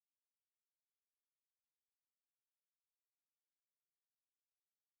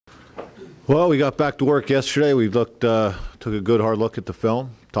Well, we got back to work yesterday. We took a good hard look at the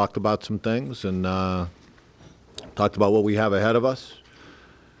film, talked about some things, and talked about what we have ahead of us.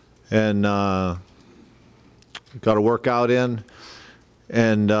 And got a workout in,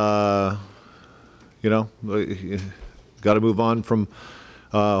 and got to move on from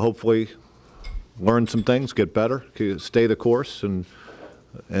hopefully learn some things, get better, stay the course, and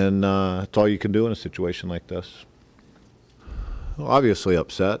that's all you can do in a situation like this. Well, obviously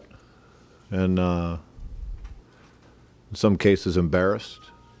upset. And in some cases embarrassed,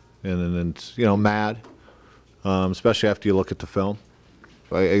 and mad, especially after you look at the film.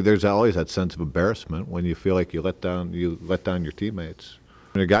 There's always that sense of embarrassment when you feel like you let down your teammates.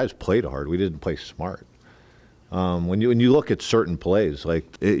 The guys played hard. We didn't play smart. When you look at certain plays,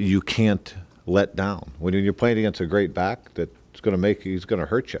 you can't let down. When you're playing against a great back, he's going to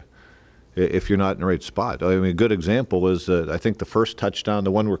hurt you if you're not in the right spot. I mean, a good example is I think the first touchdown,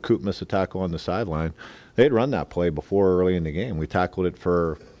 the one where Coop missed a tackle on the sideline, they'd run that play before early in the game. We tackled it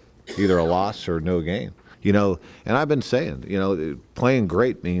for either a loss or no gain. And I've been saying, playing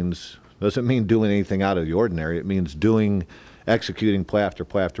great doesn't mean doing anything out of the ordinary. It means executing play after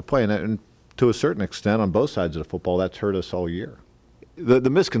play after play. And to a certain extent, on both sides of the football, that's hurt us all year. The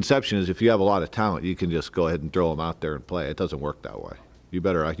misconception is if you have a lot of talent, you can just go ahead and throw them out there and play. It doesn't work that way. You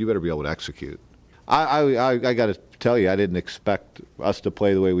better be able to execute. I got to tell you, I didn't expect us to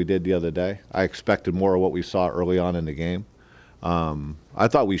play the way we did the other day. I expected more of what we saw early on in the game. I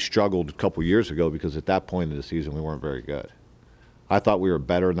thought we struggled a couple years ago because at that point in the season we weren't very good. I thought we were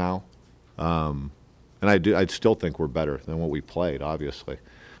better now, and I still think we're better than what we played. Obviously,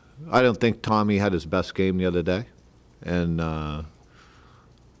 I don't think Tommy had his best game the other day,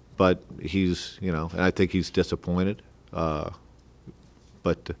 but he's and I think he's disappointed.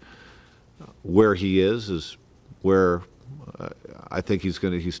 But where he is where I think he's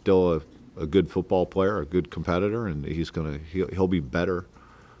still a good football player, a good competitor, and he'll be better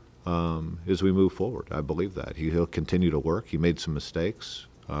as we move forward. I believe that he'll continue to work. He made some mistakes.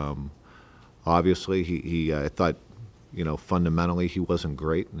 Obviously, I thought fundamentally he wasn't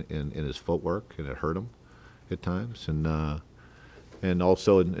great in his footwork, and it hurt him at times. And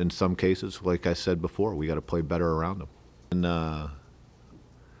also in some cases, like I said before, we got to play better around him. And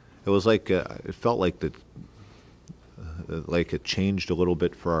it was it felt like it changed a little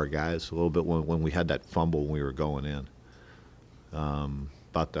bit for our guys a little bit when we had that fumble when we were going in. I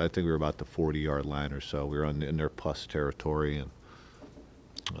think we were about the 40-yard line or so. We were in their plus territory,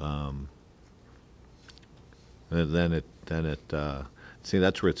 and then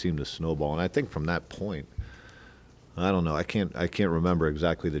that's where it seemed to snowball. And I think from that point, I don't know. I can't remember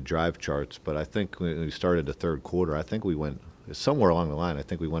exactly the drive charts, but I think when we started the third quarter, I think we went somewhere along the line. I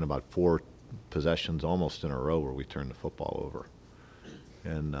think we went about 4 possessions almost in a row where we turned the football over,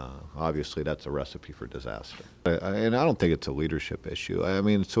 and obviously that's a recipe for disaster. And I don't think it's a leadership issue. I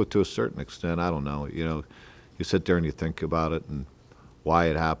mean, so to a certain extent, I don't know. You sit there and you think about it and why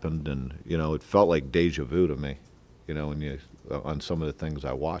it happened, and it felt like deja vu to me. When on some of the things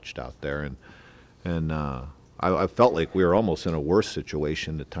I watched out there, and I felt like we were almost in a worse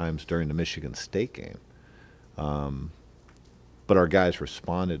situation at times during the Michigan State game. But our guys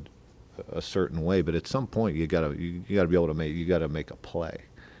responded a certain way. But at some point, you gotta be able to make a play.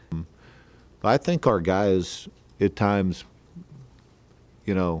 But I think our guys at times,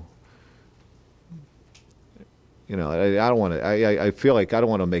 I don't want to. I feel like I don't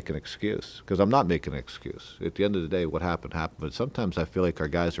want to make an excuse, because I'm not making an excuse. At the end of the day, what happened happened. But sometimes I feel like our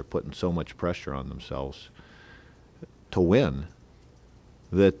guys are putting so much pressure on themselves to win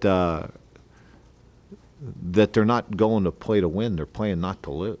that they're not going to play to win. They're playing not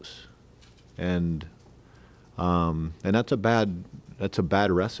to lose, and that's a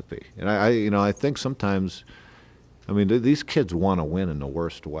bad recipe. And I think sometimes, these kids want to win in the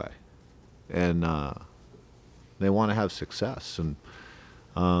worst way, and they want to have success. And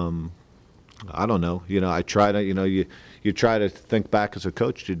I don't know. I try to. You try to think back as a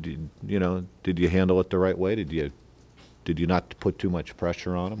coach. Did you handle it the right way? Did you not put too much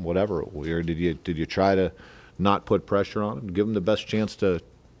pressure on them, whatever? Or did you try to not put pressure on them, give them the best chance to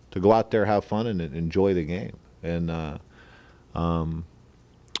go out there, have fun, and enjoy the game? And I don't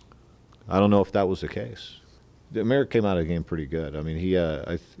know if that was the case. Merrick came out of the game pretty good. I mean,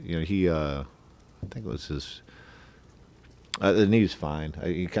 I think it was his. The knee's fine.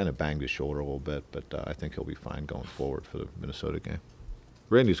 He kind of banged his shoulder a little bit, but I think he'll be fine going forward for the Minnesota game.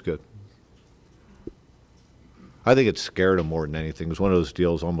 Randy's good. I think it scared him more than anything. It was one of those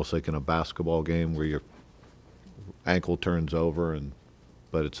deals almost like in a basketball game where your ankle turns over,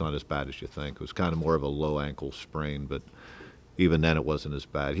 but it's not as bad as you think. It was kind of more of a low ankle sprain, but even then it wasn't as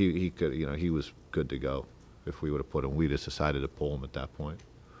bad. He could, you know, he was good to go if we would have put him. We just decided to pull him at that point.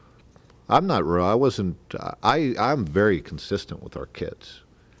 I'm not real. I wasn't. I'm very consistent with our kids.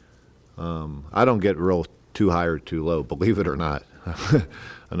 I don't get real too high or too low, believe it or not.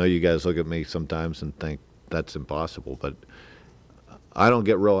 I know you guys look at me sometimes and think that's impossible, but I don't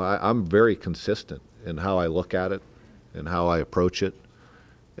get real. I'm very consistent in how I look at it and how I approach it,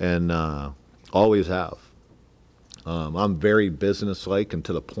 and always have. I'm very businesslike and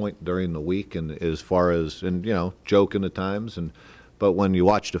to the point during the week, and as far as, and you know, joking at times, but when you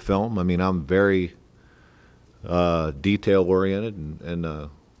watch the film, I mean, I'm very detail oriented and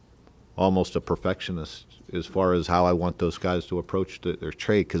almost a perfectionist as far as how I want those guys to approach their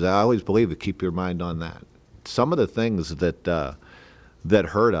trade, because I always believe to keep your mind on that. Some of the things that that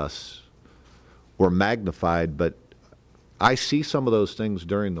hurt us were magnified, but I see some of those things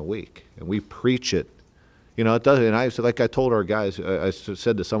during the week, and we preach it. You know, it doesn't. And I said, like I told our guys, I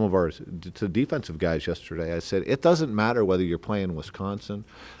said to some of our to defensive guys yesterday, I said, it doesn't matter whether you're playing Wisconsin.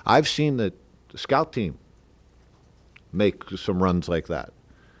 I've seen the scout team make some runs like that,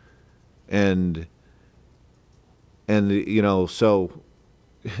 and you know, so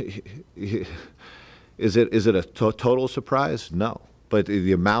is it a total surprise? No, but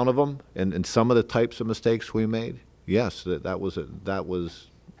the amount of them and some of the types of mistakes we made, yes, that was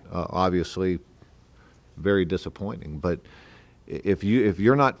obviously very disappointing. But if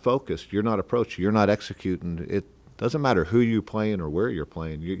you're not focused, you're not approaching, you're not executing, it doesn't matter who you're playing or where you're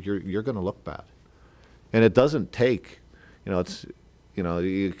playing, you're going to look bad. And it doesn't take, you know, it's, you know,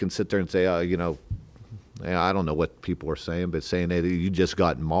 you can sit there and say, you know, I don't know what people are saying, but saying, hey, you just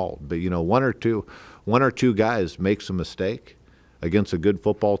got mauled. But you know, one or two guys makes a mistake against a good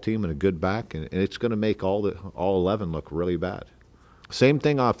football team and a good back, and it's going to make all 11 look really bad. Same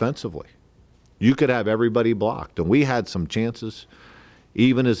thing offensively. You could have everybody blocked, and we had some chances,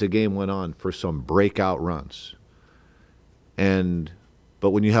 even as the game went on, for some breakout runs. But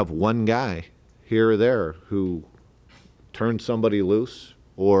when you have one guy here or there who turns somebody loose,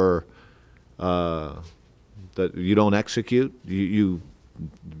 or that you don't execute, you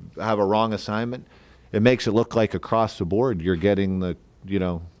have a wrong assignment, it makes it look like across the board you're getting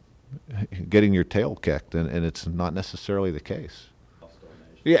getting your tail kicked, and it's not necessarily the case.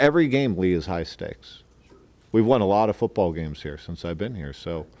 Yeah, every game, Lee, is high stakes. We've won a lot of football games here since I've been here,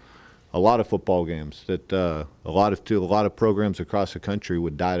 so a lot of football games that a lot of programs across the country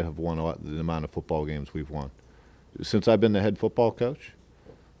would die to have won the amount of football games we've won. Since I've been the head football coach,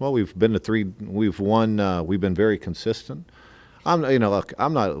 well, we've been to 3. We've won. We've been very consistent. You know, look,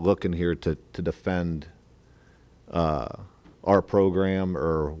 I'm not looking here to defend our program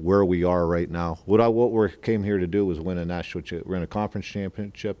or where we are right now. What we came here to do was win a conference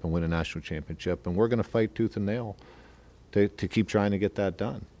championship and win a national championship, and we're going to fight tooth and nail to keep trying to get that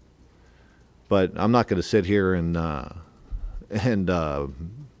done. But I'm not going to sit here and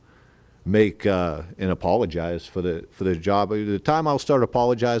make and apologize for the job. The time I'll start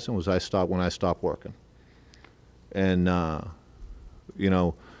apologizing was when I stopped working. And you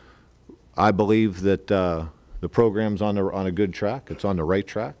know, I believe that the program's on a good track. It's on the right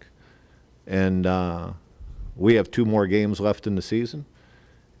track, and we have 2 more games left in the season,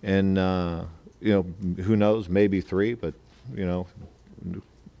 and you know, who knows, maybe 3, but you know,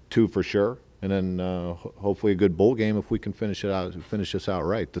 2 for sure. And then hopefully a good bowl game if we can finish this out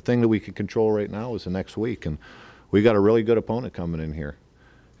right. The thing that we can control right now is the next week, and we got a really good opponent coming in here,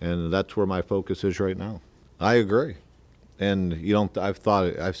 and that's where my focus is right now. I agree, and you don't.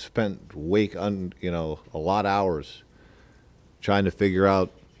 I've spent you know, a lot of hours trying to figure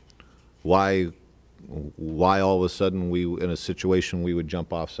out why all of a sudden in a situation we would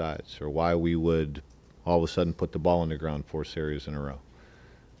jump off sides, or why we would all of a sudden put the ball on the ground 4 series in a row.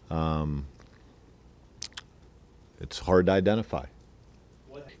 It's hard to identify.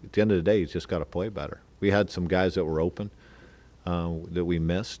 At the end of the day, you just got to play better. We had some guys that were open that we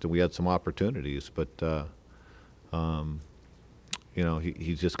missed, and we had some opportunities, but you know,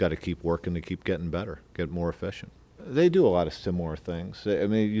 he's just got to keep working to keep getting better, get more efficient. They do a lot of similar things. I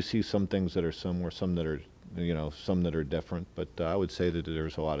mean, you see some things that are similar, some that are, you know, some that are different, but I would say that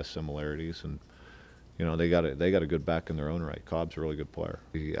there's a lot of similarities, and you know, they got a good back in their own right. Cobb's a really good player.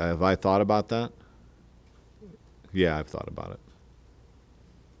 Have I thought about that? Yeah, I've thought about it.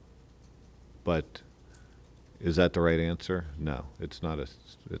 But is that the right answer? No, it's not a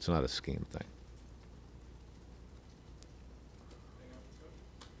scheme thing.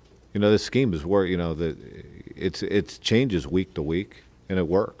 You know, the scheme is where, you know, it changes week to week, and it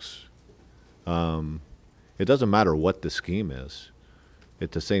works. It doesn't matter what the scheme is.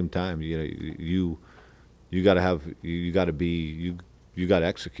 At the same time, you know, you got to have, you got to be, you got to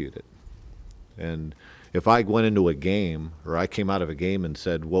execute it. And if I went into a game or I came out of a game and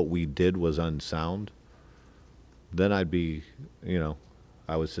said what we did was unsound, then I'd be,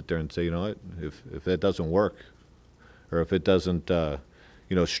 I would sit there and say, you know what, if it doesn't work, or if it doesn't,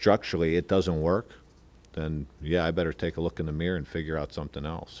 structurally it doesn't work, then yeah, I better take a look in the mirror and figure out something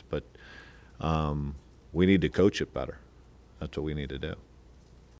else. But we need to coach it better. That's what we need to do.